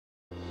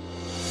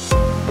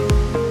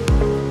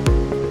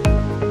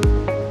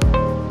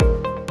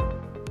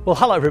Well,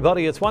 hello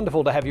everybody. It's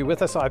wonderful to have you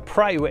with us. I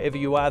pray wherever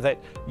you are that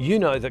you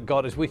know that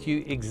God is with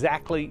you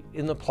exactly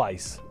in the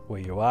place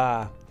where you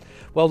are.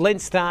 Well, Lent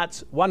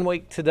starts 1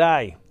 week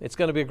today. It's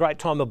going to be a great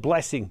time of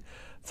blessing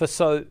for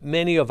so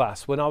many of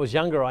us. When I was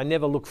younger, I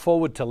never looked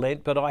forward to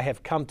Lent, but I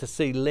have come to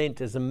see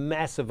Lent as a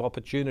massive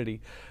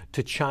opportunity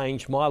to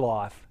change my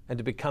life and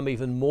to become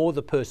even more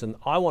the person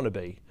I want to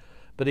be,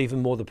 but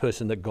even more the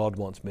person that God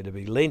wants me to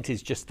be. Lent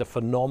is just a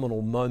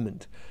phenomenal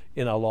moment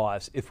in our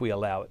lives if we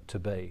allow it to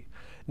be.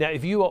 Now,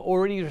 if you are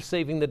already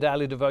receiving the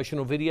daily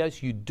devotional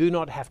videos, you do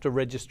not have to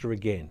register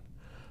again.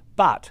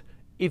 But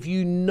if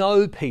you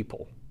know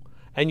people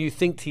and you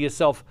think to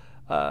yourself,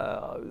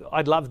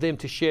 I'd love them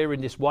to share in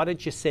this, why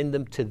don't you send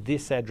them to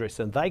this address?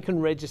 And they can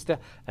register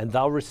and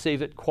they'll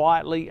receive it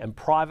quietly and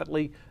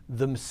privately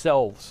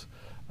themselves.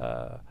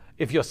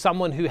 If you're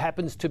someone who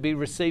happens to be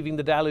receiving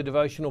the daily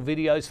devotional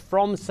videos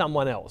from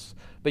someone else,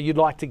 but you'd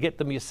like to get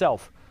them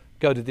yourself,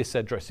 go to this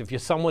address. If you're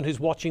someone who's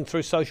watching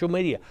through social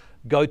media,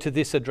 go to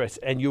this address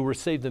and you'll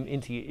receive them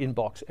into your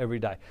inbox every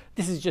day.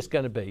 This is just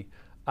going to be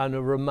a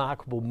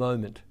remarkable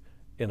moment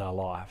in our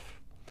life.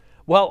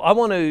 Well, I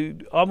want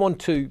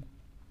to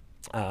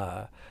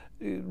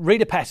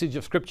read a passage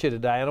of Scripture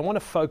today, and I want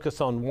to focus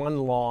on one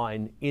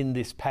line in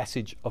this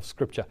passage of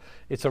Scripture.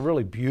 It's a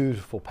really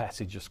beautiful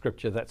passage of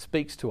Scripture that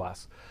speaks to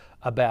us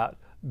about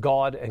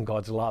God and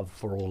God's love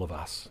for all of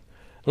us.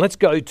 Let's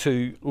go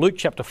to Luke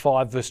chapter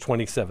 5, verse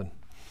 27.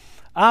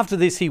 After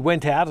this, he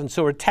went out and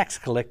saw a tax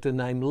collector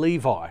named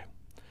Levi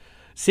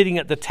sitting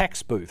at the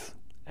tax booth.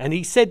 And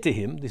he said to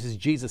him, this is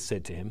Jesus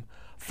said to him,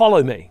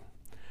 "Follow me."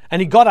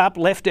 And he got up,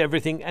 left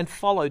everything, and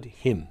followed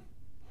him.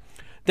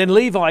 Then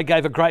Levi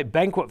gave a great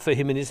banquet for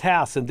him in his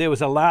house, and there was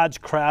a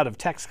large crowd of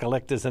tax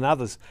collectors and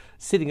others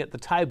sitting at the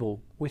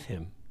table with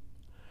him.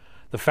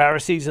 The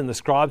Pharisees and the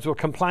scribes were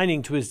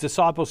complaining to his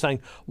disciples, saying,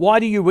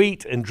 "Why do you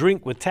eat and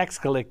drink with tax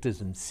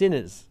collectors and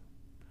sinners?"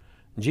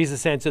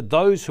 Jesus answered,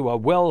 "Those who are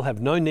well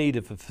have no need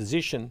of a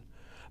physician,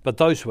 but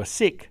those who are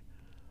sick.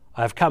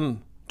 I have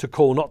come to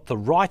call not the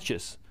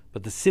righteous,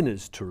 but the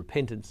sinners to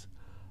repentance.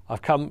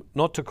 I've come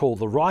not to call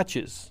the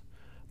righteous,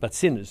 but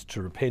sinners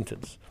to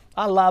repentance."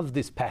 I love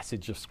this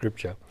passage of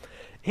Scripture.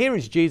 Here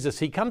is Jesus.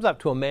 He comes up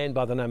to a man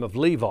by the name of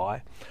Levi.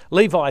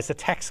 Levi is a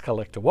tax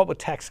collector. What were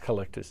tax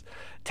collectors?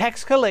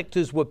 Tax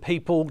collectors were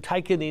people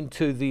taken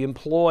into the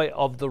employ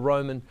of the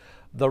Roman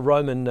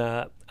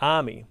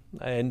army,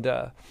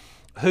 and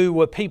who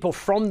were people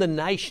from the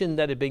nation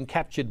that had been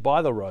captured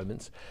by the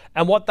Romans.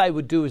 And what they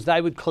would do is they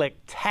would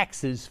collect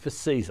taxes for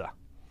Caesar.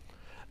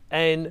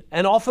 And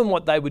often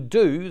what they would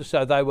do,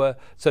 so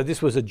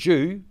this was a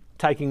Jew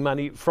taking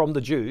money from the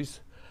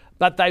Jews,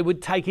 but they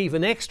would take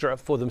even extra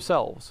for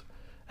themselves.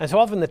 And so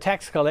often the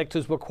tax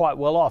collectors were quite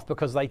well off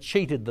because they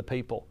cheated the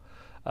people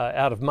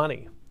out of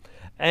money.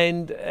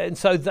 And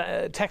so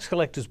the tax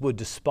collectors were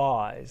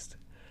despised.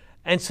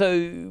 And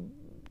so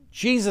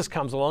Jesus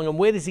comes along, and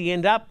where does he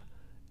end up?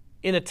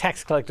 In a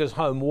tax collector's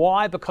home.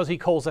 Why? Because he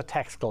calls a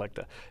tax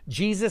collector.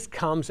 Jesus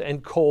comes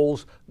and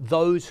calls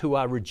those who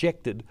are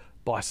rejected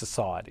by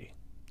society.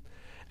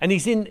 And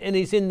he's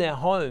in their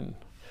home.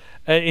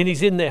 And the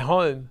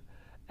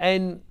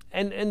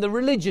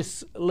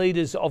religious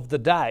leaders of the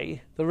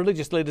day,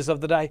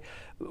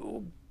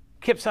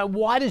 kept saying,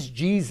 why does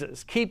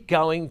Jesus keep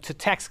going to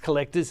tax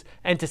collectors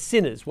and to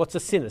sinners? What's a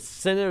sinner?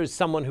 Sinner is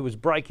someone who is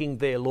breaking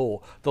their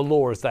law, the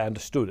law as they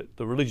understood it,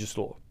 the religious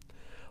law.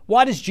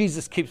 Why does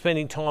Jesus keep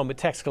spending time with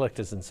tax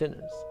collectors and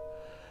sinners?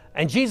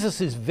 And Jesus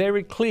is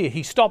very clear.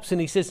 He stops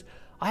and he says,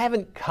 I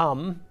haven't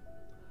come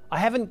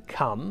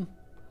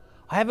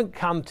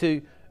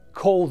to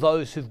call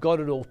those who've got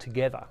it all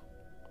together.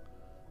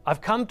 I've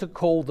come to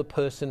call the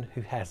person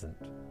who hasn't,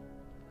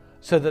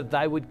 so that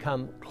they would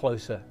come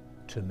closer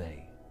to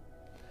me.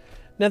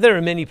 Now, there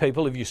are many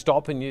people, if you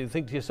stop and you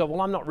think to yourself,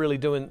 well, I'm not really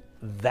doing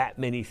that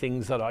many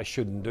things that I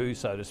shouldn't do,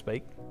 so to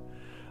speak.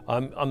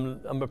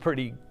 I'm a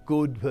pretty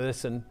good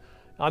person.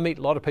 I meet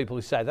a lot of people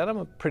who say that. I'm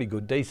a pretty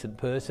good, decent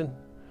person.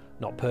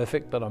 Not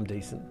perfect, but I'm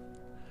decent.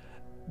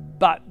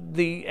 But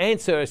the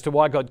answer as to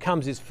why God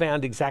comes is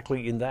found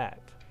exactly in that.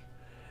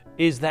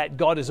 Is that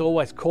God is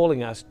always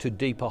calling us to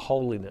deeper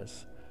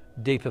holiness,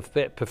 deeper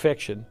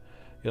perfection.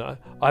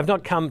 I've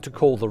not come to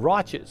call the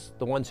righteous,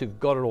 the ones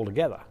who've got it all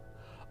together.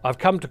 I've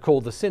come to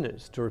call the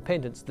sinners to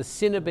repentance. The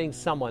sinner being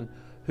someone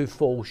who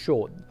falls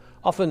short.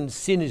 Often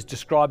sin is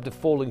described as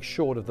falling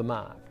short of the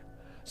mark.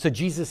 So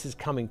Jesus is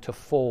coming to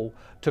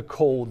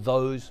call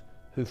those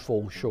who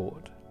fall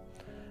short.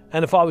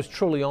 And if I was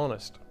truly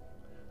honest,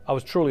 I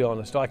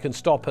can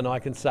stop and I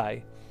can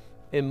say,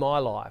 in my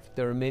life,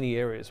 there are many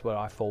areas where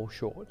I fall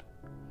short,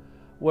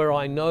 where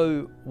I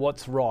know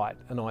what's right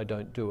and I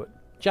don't do it.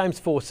 James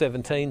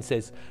 4:17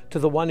 says, "To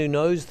the one who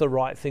knows the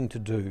right thing to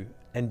do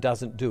and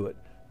doesn't do it,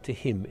 to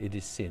him it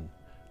is sin.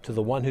 To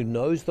the one who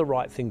knows the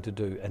right thing to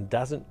do and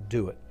doesn't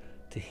do it,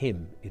 to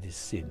him it is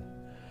sin."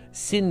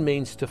 Sin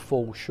means to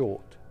fall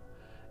short.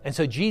 And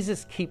so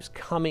Jesus keeps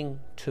coming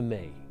to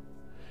me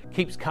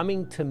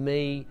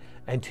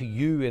and to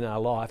you in our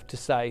life to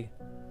say,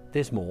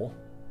 there's more.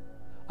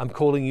 I'm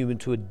calling you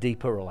into a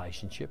deeper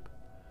relationship.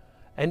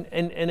 And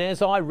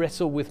as I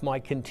wrestle with my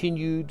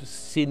continued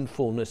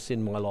sinfulness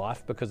in my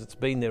life, because it's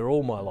been there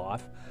all my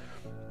life,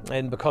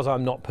 and because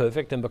I'm not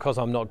perfect and because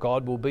I'm not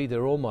God, will be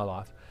there all my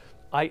life,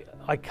 I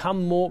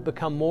become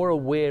more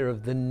aware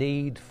of the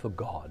need for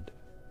God.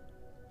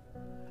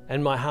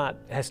 And my heart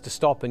has to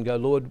stop and go,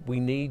 Lord, we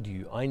need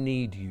you. I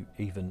need you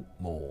even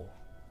more.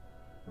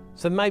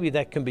 So maybe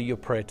that can be your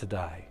prayer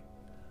today.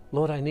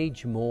 Lord, I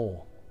need you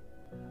more.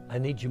 I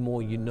need you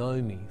more. You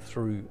know me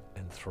through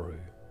and through.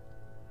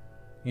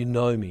 You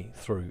know me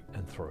through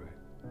and through.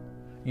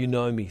 You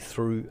know me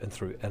through and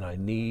through, and I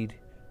need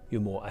you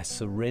more. I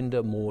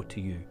surrender more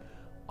to you.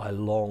 I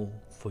long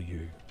for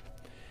you.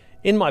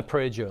 In my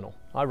prayer journal,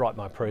 I write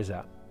my prayers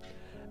out.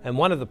 And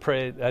one of the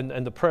prayer,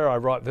 and the prayer I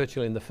write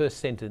virtually in the first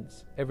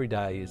sentence every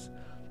day is,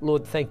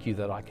 Lord, thank you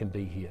that I can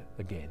be here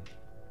again.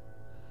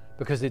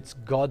 Because it's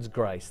God's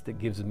grace that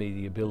gives me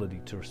the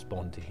ability to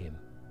respond to him.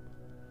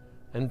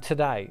 And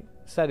today,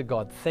 say to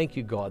God, thank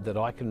you, God, that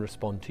I can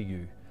respond to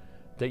you,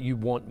 that you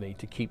want me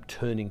to keep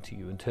turning to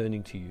you and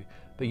turning to you.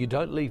 But you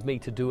don't leave me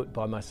to do it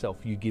by myself.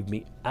 You give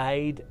me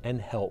aid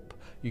and help.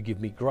 You give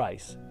me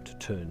grace to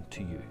turn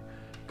to you.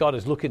 God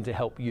is looking to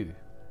help you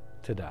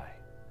today.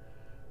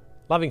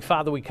 Loving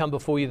Father, we come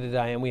before you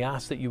today and we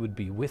ask that you would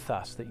be with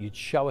us, that you'd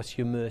show us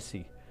your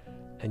mercy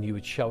and you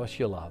would show us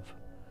your love.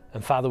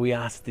 And Father, we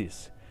ask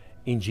this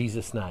in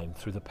Jesus' name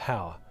through the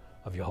power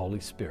of your Holy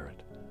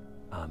Spirit.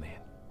 Amen.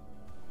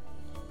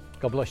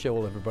 God bless you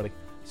all, everybody.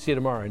 See you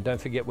tomorrow, and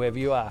don't forget, wherever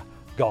you are,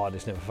 God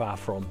is never far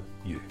from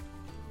you.